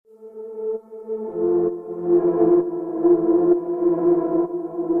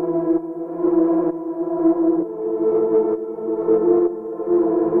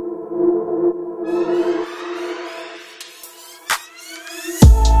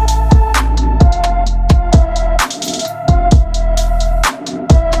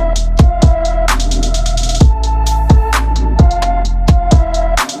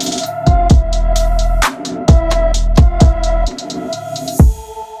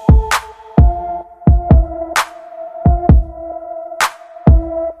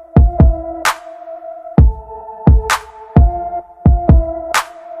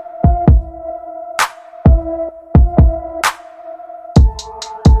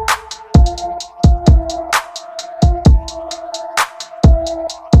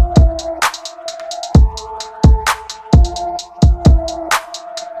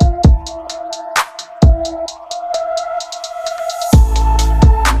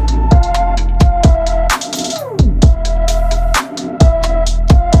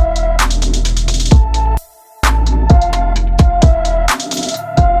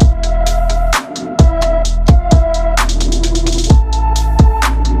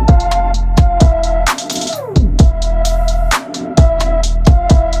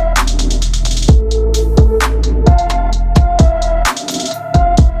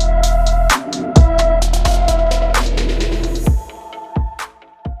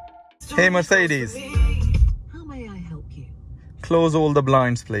Hey Mercedes. How may I help you? Close all the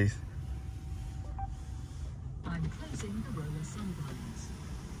blinds, please. I'm closing the roller sun blinds.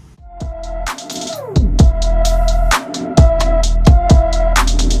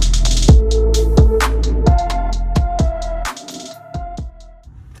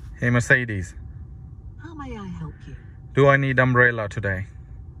 Hey Mercedes. How may I help you? Do I need umbrella today?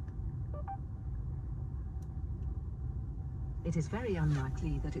 It is very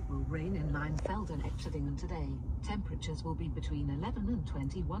unlikely that it will rain in Leinfeld and Immendingen today. Temperatures will be between 11 and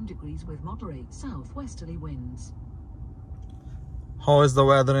 21 degrees with moderate southwesterly winds. How is the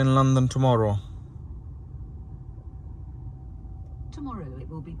weather in London tomorrow? Tomorrow it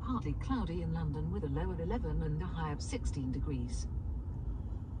will be partly cloudy in London with a low of 11 and a high of 16 degrees.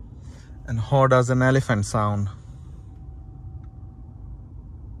 And how does an elephant sound?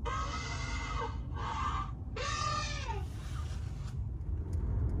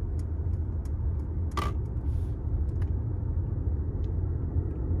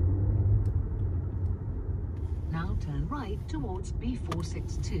 Now turn right towards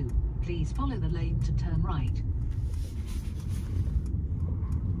B462. Please follow the lane to turn right.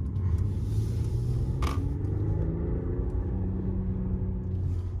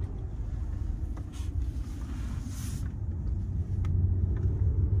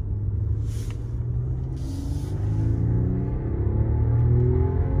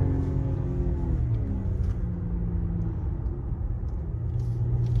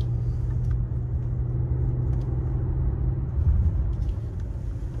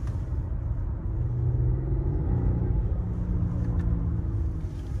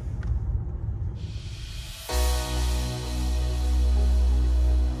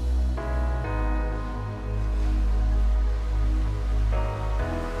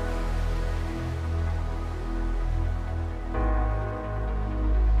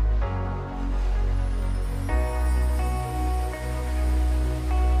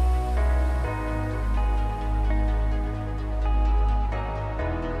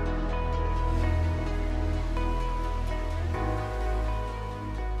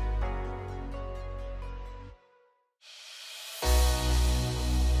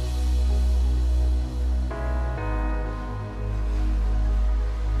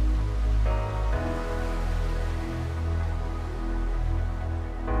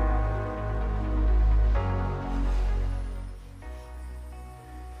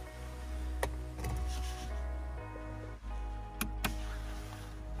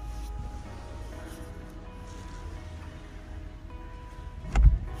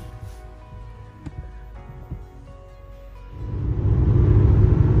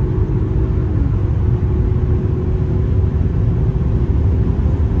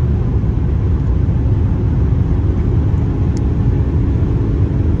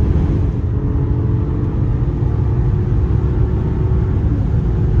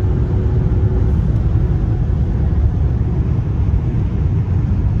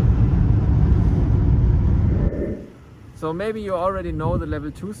 So maybe you already know the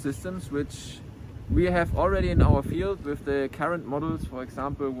level 2 systems, which we have already in our field with the current models, for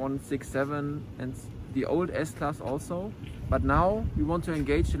example 167 and the old S-Class also. But now we want to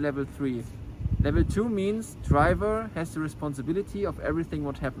engage the level 3. Level 2 means driver has the responsibility of everything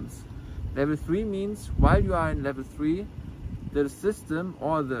what happens. Level 3 means while you are in level 3, the system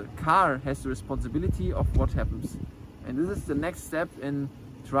or the car has the responsibility of what happens. And this is the next step in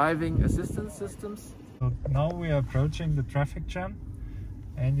driving assistance systems. So now we are approaching the traffic jam,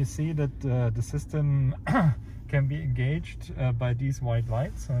 and you see that the system can be engaged by these white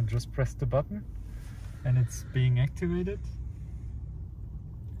lights. So just press the button and it's being activated.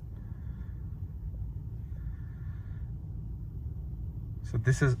 So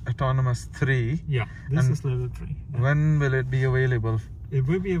this is autonomous 3. Yeah, this is level 3. Yeah. When will it be available? It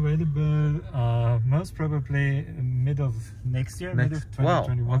will be available most probably mid of next year, mid of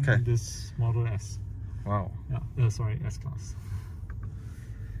 2021. Wow, okay. In this Model S. Wow. Yeah, sorry, S-Class.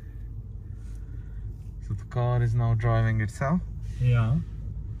 So the car is now driving itself? Yeah,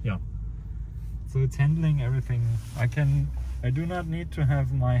 yeah. So it's handling everything. I do not need to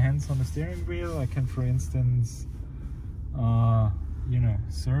have my hands on the steering wheel. I can, for instance, you know,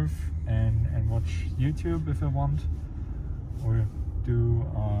 surf and watch YouTube if I want, or do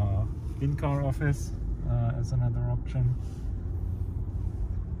in-car office as another option.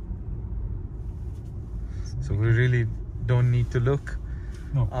 So we really don't need to look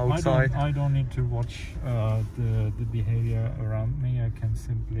No, outside. I don't need to watch the behavior around me. I can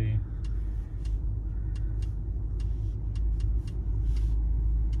simply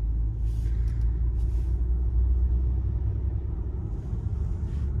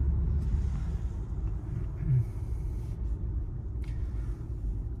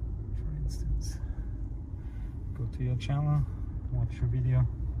to your channel, watch your video.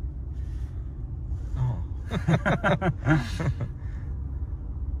 Oh.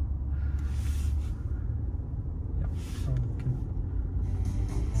 Yeah, so we can.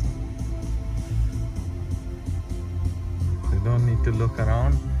 You don't need to look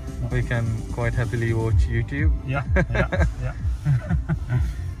around. No. We can quite happily watch YouTube. Yeah, yeah.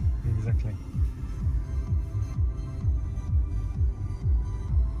 Exactly.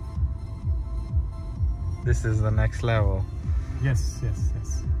 This is the next level. Yes.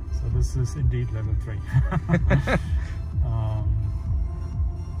 So this is indeed level 3.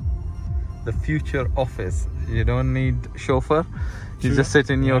 The future office. You don't need chauffeur. You True. just sit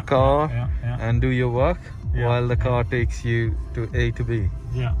in your car yeah. and do your work Yeah, while the yeah. car takes you to A to B.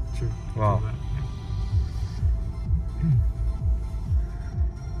 Yeah, true. Wow. True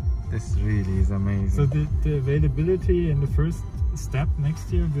that, This really is amazing. So the availability in the first step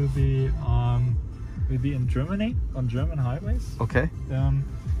next year will be in Germany on German highways. Okay.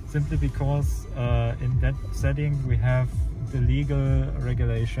 Simply because in that setting we have the legal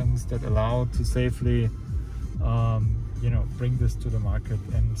regulations that allow to safely bring this to the market,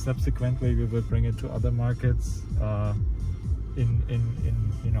 and subsequently we will bring it to other markets in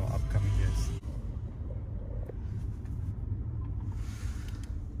upcoming years.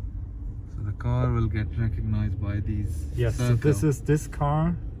 So the car will get recognized by these. Yes, so circles. this is this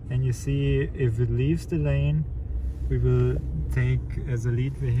car, and you see if it leaves the lane, we will take as a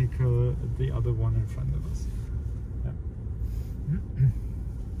lead vehicle the other one in front of us. Yeah.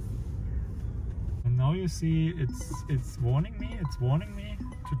 And now you see it's warning me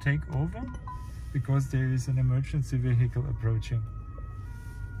to take over because there is an emergency vehicle approaching.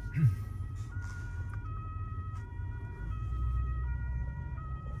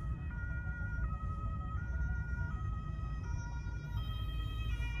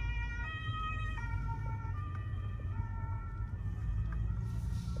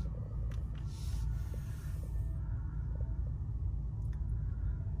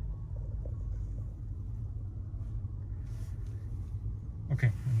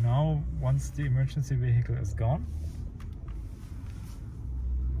 Okay, now once the emergency vehicle is gone,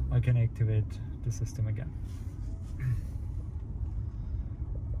 I can activate the system again.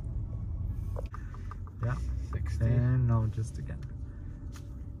 Yeah, 60. and now just again.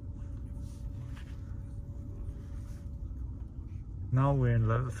 Now we're in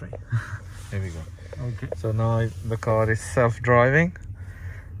level 3. Here we go. Okay. So now the car is self-driving.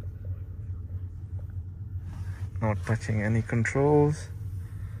 Not touching any controls.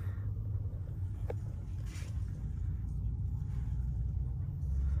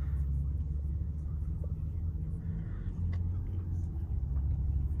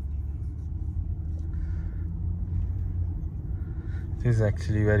 It is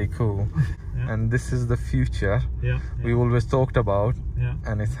actually very cool. Yeah. And this is the future Yeah, we always talked about, yeah.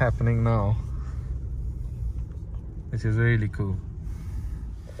 and it's happening now, which is really cool.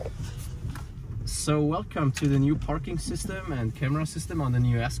 So welcome to the new parking system and camera system on the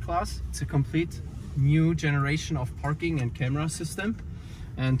new S-Class. It's a complete new generation of parking and camera system,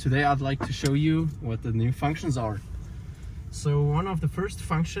 and today I'd like to show you what the new functions are. So one of the first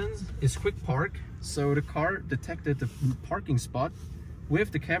functions is quick park. So the car detected the parking spot.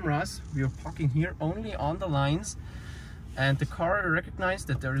 With the cameras, we are parking here only on the lines, and the car recognized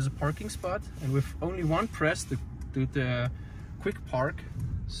that there is a parking spot, and with only one press the quick park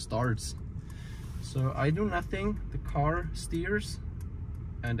starts. So I do nothing, the car steers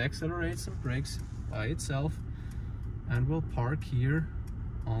and accelerates and brakes by itself and will park here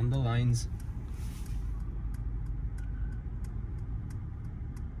on the lines.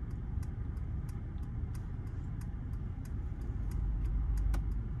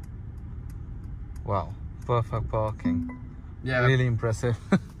 Wow, perfect parking. Yeah, Really impressive.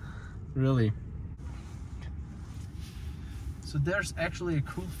 really. So there's actually a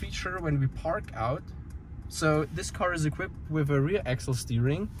cool feature when we park out. So this car is equipped with a rear axle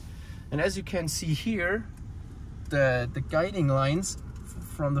steering, and as you can see here, the guiding lines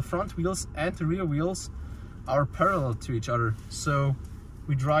from the front wheels and the rear wheels are parallel to each other. So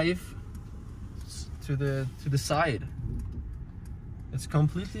we drive to the side. It's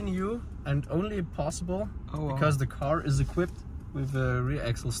completely new and only possible because the car is equipped with a rear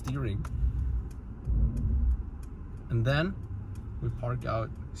axle steering. And then we park out.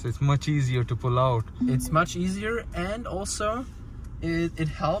 So it's much easier to pull out. It's much easier, and also it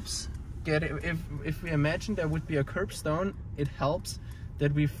helps get if we imagine there would be a curbstone, it helps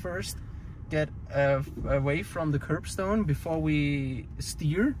that we first get away from the curbstone before we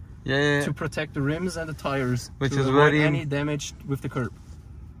steer. Yeah. To protect the rims and the tires, Which to is avoid very any damage with the curb.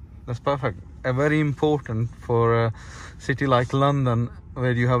 That's perfect. Very important for a city like London,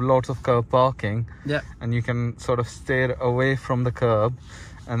 where you have lots of curb parking. Yeah. And you can sort of steer away from the curb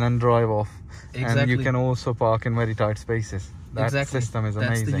and then drive off. Exactly. And you can also park in very tight spaces. That system is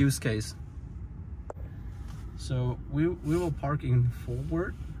amazing. That's the use case. So we will park in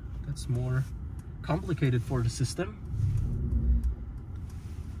forward. That's more complicated for the system.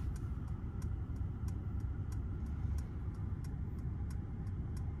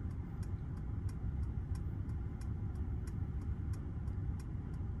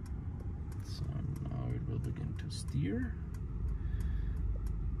 So now it will begin to steer.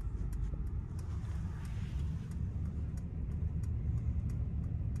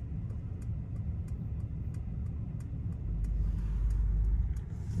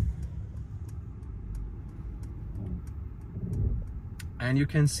 And you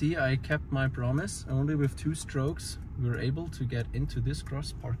can see I kept my promise. Only with 2 strokes we were able to get into this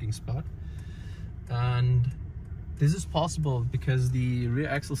cross parking spot. And this is possible because the rear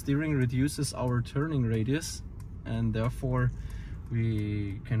axle steering reduces our turning radius, and therefore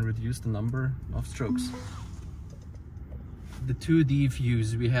we can reduce the number of strokes. The 2D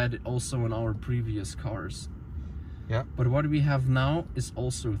views we had also in our previous cars. Yeah. But what we have now is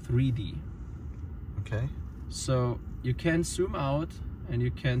also 3D. Okay. So you can zoom out and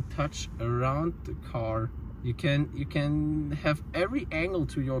you can touch around the car. You can have every angle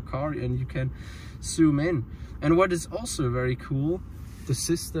to your car and you can zoom in. And what is also very cool, the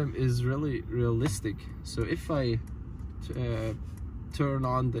system is really realistic. So if I turn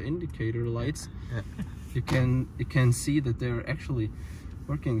on the indicator lights, yeah. you can see that they're actually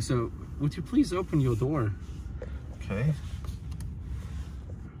working. So would you please open your door? Okay.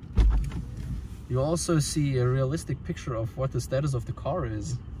 You also see a realistic picture of what the status of the car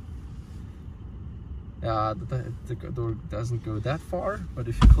is. The door doesn't go that far, but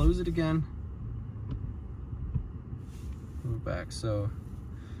if you close it again, move back. So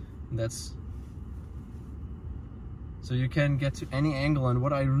you can get to any angle. And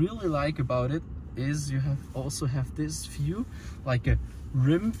what I really like about it is you also have this view, like a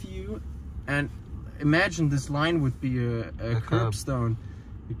rim view. And imagine this line would be a curbstone.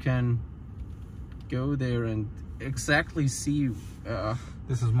 You can go there and exactly see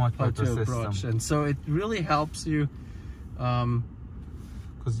this is much how better to approach, system. and so it really helps you to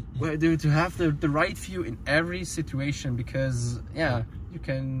have the right view in every situation, because you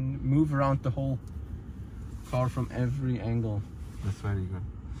can move around the whole car from every angle. That's very good,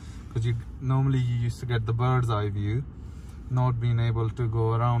 because normally you used to get the bird's eye view, not being able to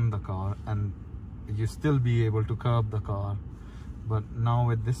go around the car, and you still be able to curb the car. But now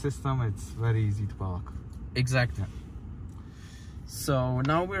with this system, it's very easy to park. Exactly. Yeah. So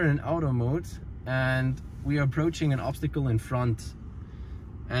now we're in auto mode and we are approaching an obstacle in front.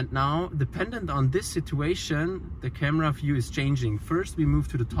 And now, dependent on this situation, the camera view is changing. First we move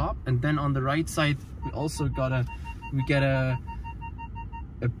to the top, and then on the right side we also get a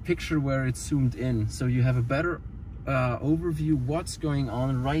picture where it's zoomed in. So you have a better overview what's going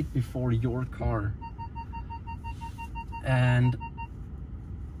on right before your car. And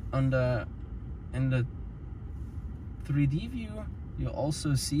in the 3D view, you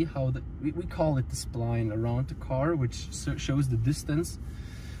also see how we call it the spline around the car, which shows the distance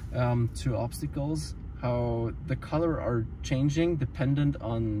to obstacles, how the color are changing dependent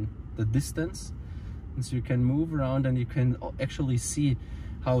on the distance. And so you can move around and you can actually see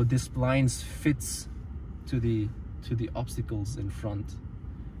how this splines fits to the obstacles in front.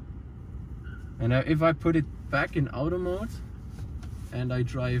 And if I put it back in auto mode and I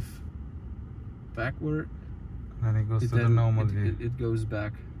drive backward, and it goes to the normal view. It goes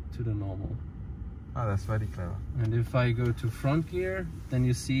back to the normal. Oh, that's very clever. And if I go to front gear, then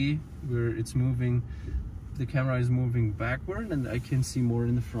you see where it's moving, the camera is moving backward and I can see more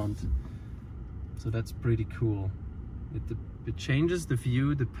in the front. So that's pretty cool. It changes the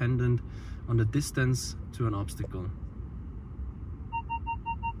view dependent on the distance to an obstacle.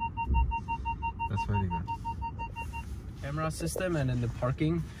 That's very good. Camera system and in the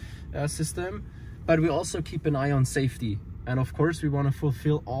parking system, but we also keep an eye on safety, and of course we want to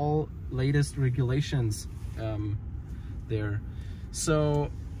fulfill all latest regulations there.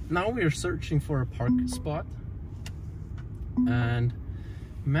 So now we are searching for a park spot, and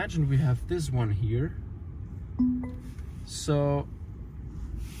imagine we have this one here. So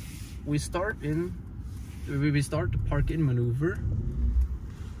we start the park in maneuver,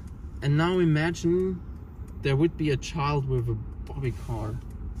 and now imagine there would be a child with a bobby car.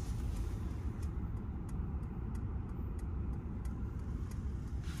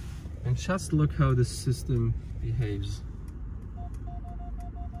 And just look how the system behaves.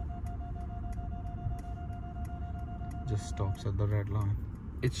 just stops at the red line.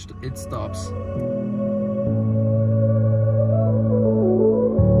 It stops.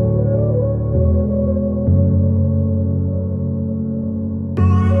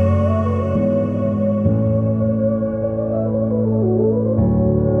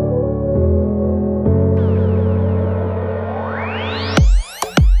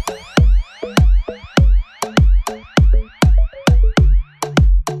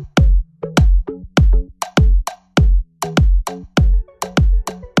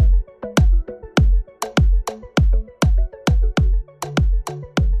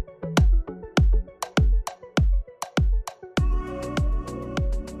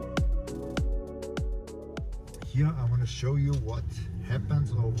 Here I want to show you what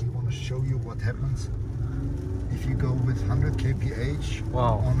happens, or we want to show you what happens if you go with 100 kph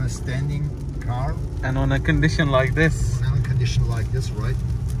Wow. on a standing car And on a condition like this, on a condition like this, right?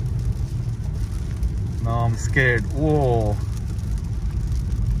 now I'm scared. Whoa.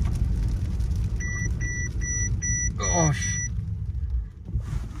 Gosh.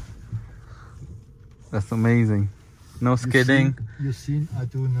 That's amazing. No skidding. You seen, I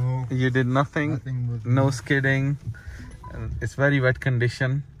do know. You did nothing. With No me. skidding. And it's very wet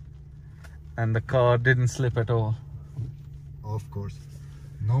condition. And the car didn't slip at all. Of course.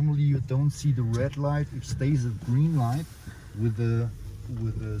 Normally you don't see the red light. It stays at green light with the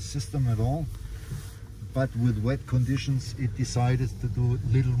system at all. But with wet conditions, it decided to do a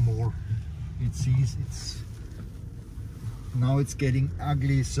little more. It sees now it's getting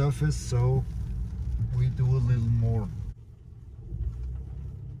ugly surface, so we do a little more.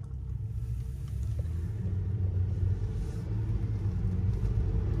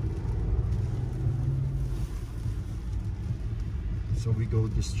 So we go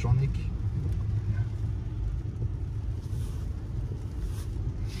distronic.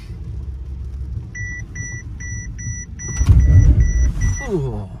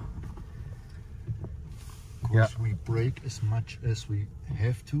 Ooh. Of course, we brake as much as we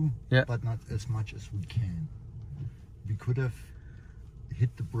have to, Yeah. but not as much as we can. We could have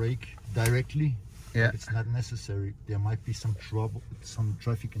hit the brake directly. Yeah. But it's not necessary. There might be some trouble, some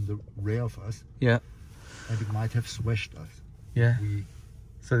traffic in the rear of us, Yeah. and it might have smashed us. Yeah. We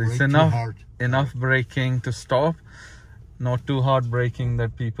So brake it's too enough hard. braking to stop, not too hard braking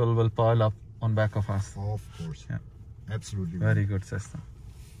that people will pile up on back of us. Of course. Yeah. Absolutely. Very good system.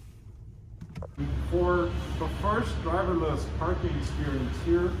 For the first driverless parking experience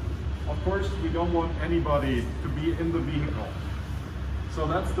here, of course, we don't want anybody to be in the vehicle. So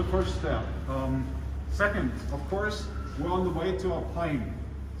that's the first step. Second, of course, we're on the way to our plane.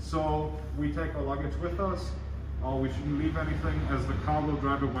 So we take our luggage with us. We shouldn't leave anything, as the car will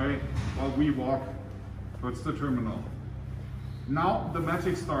drive away while we walk towards the terminal. Now the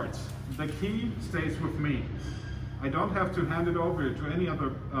magic starts. The key stays with me. I don't have to hand it over to any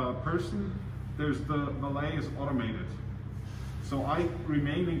other person. The valet is automated. So I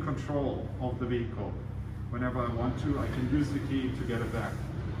remain in control of the vehicle. Whenever I want to, I can use the key to get it back.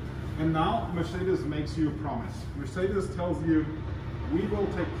 And now Mercedes makes you a promise. Mercedes tells you, we will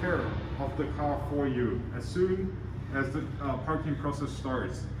take care of the car for you as soon as the parking process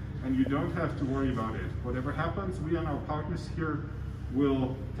starts. And you don't have to worry about it. Whatever happens, we and our partners here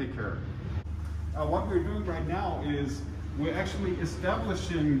will take care. What we're doing right now is we're actually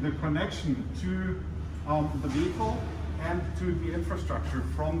establishing the connection to the vehicle and to the infrastructure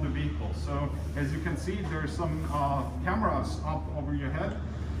from the vehicle. So as you can see, there's some cameras up over your head.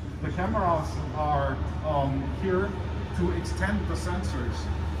 The cameras are here to extend the sensors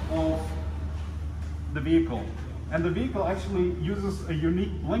of the vehicle. And the vehicle actually uses a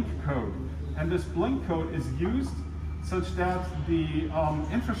unique blink code. And this blink code is used such that the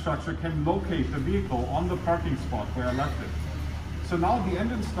infrastructure can locate the vehicle on the parking spot where I left it. So now the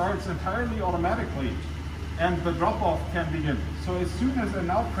engine starts entirely automatically and the drop-off can begin. So as soon as I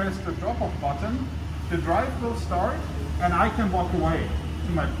now press the drop-off button, the drive will start and I can walk away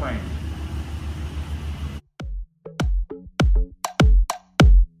to my plane.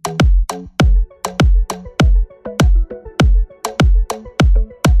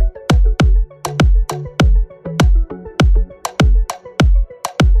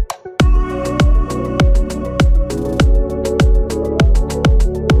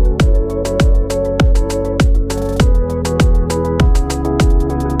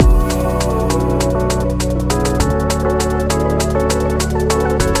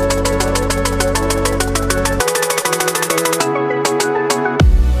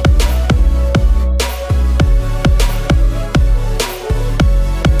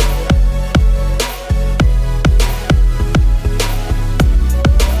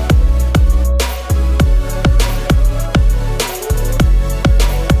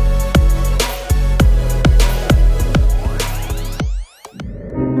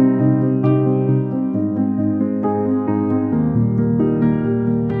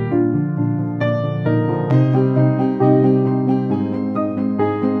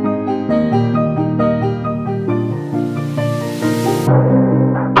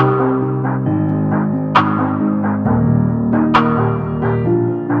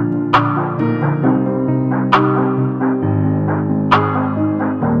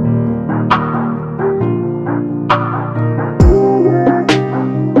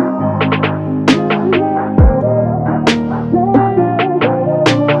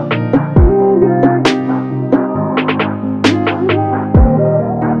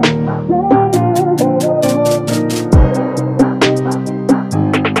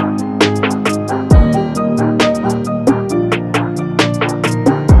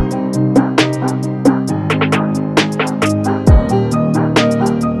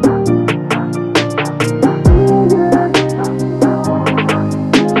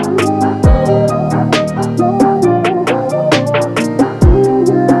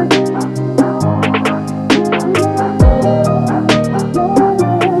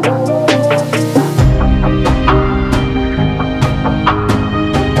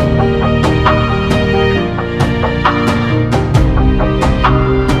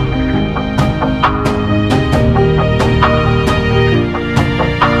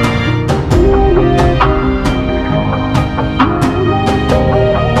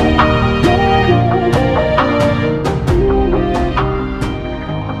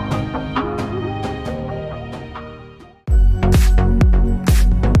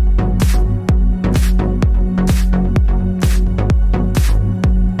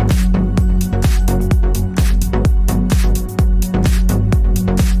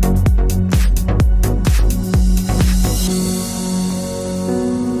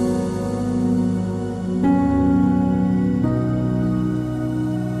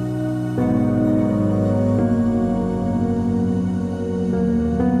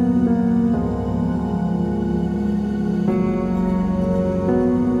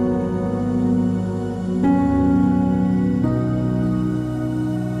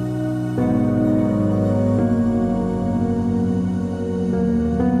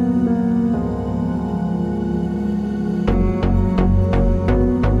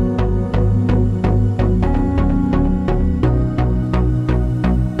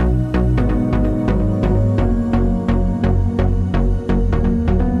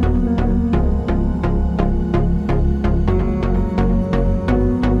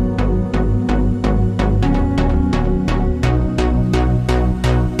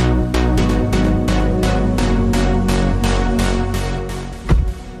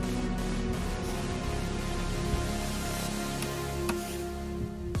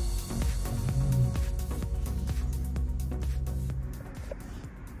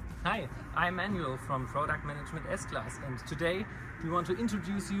 Hi, I'm Manuel from Product Management S-Class, and today we want to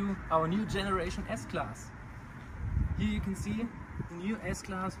introduce you our new generation S-Class. Here you can see the new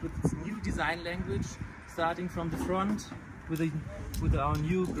S-Class with its new design language, starting from the front with our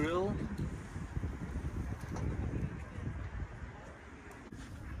new grille.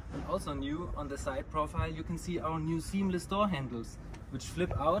 And also new on the side profile you can see our new seamless door handles, which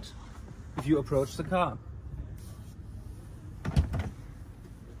flip out if you approach the car.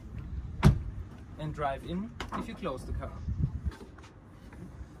 And drive in if you close the car.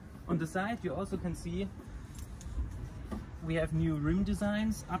 On the side you also can see we have new rim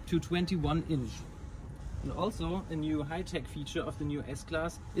designs up to 21 inch. And also a new high-tech feature of the new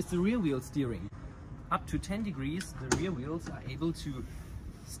S-Class is the rear wheel steering. Up to 10 degrees the rear wheels are able to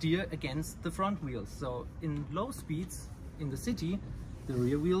steer against the front wheels. So in low speeds in the city the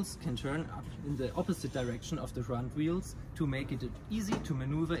rear wheels can turn up in the opposite direction of the front wheels to make it easy to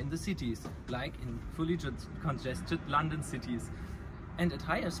maneuver in the cities, like in fully congested London cities. And at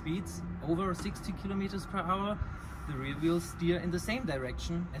higher speeds, over 60 kilometers per hour, the rear wheels steer in the same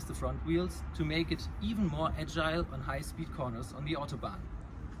direction as the front wheels to make it even more agile on high-speed corners on the Autobahn.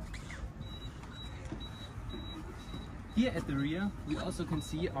 Here at the rear we also can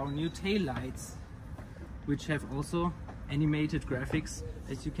see our new tail lights, which have also animated graphics,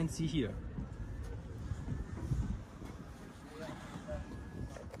 as you can see here.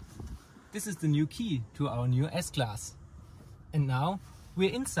 This is the new key to our new S-Class. And now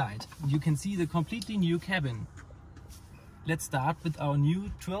we're inside. You can see the completely new cabin. Let's start with our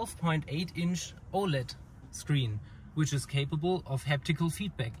new 12.8 inch OLED screen, which is capable of haptical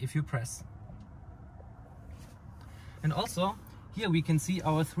feedback if you press. And also here we can see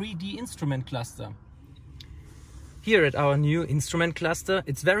our 3D instrument cluster. Here at our new instrument cluster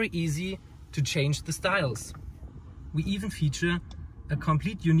it's very easy to change the styles. We even feature a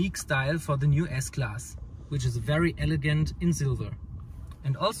complete unique style for the new S-Class, which is very elegant in silver.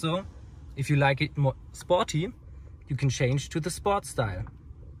 And also, if you like it more sporty, you can change to the sport style,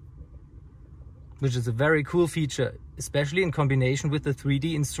 which is a very cool feature, especially in combination with the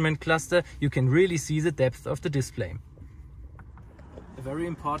 3D instrument cluster. You can really see the depth of the display. A very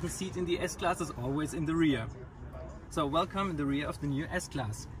important seat in the S-Class is always in the rear. So welcome in the rear of the new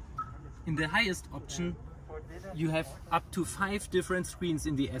S-Class. In the highest option you have up to 5 different screens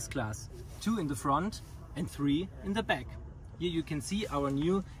in the S-Class, 2 in the front and 3 in the back. Here you can see our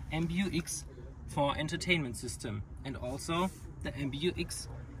new MBUX 4 entertainment system and also the MBUX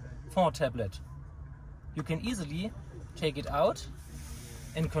 4 tablet. You can easily take it out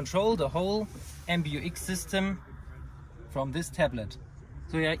and control the whole MBUX system from this tablet.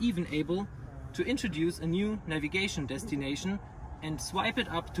 So you are even able to introduce a new navigation destination and swipe it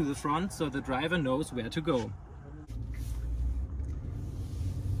up to the front so the driver knows where to go.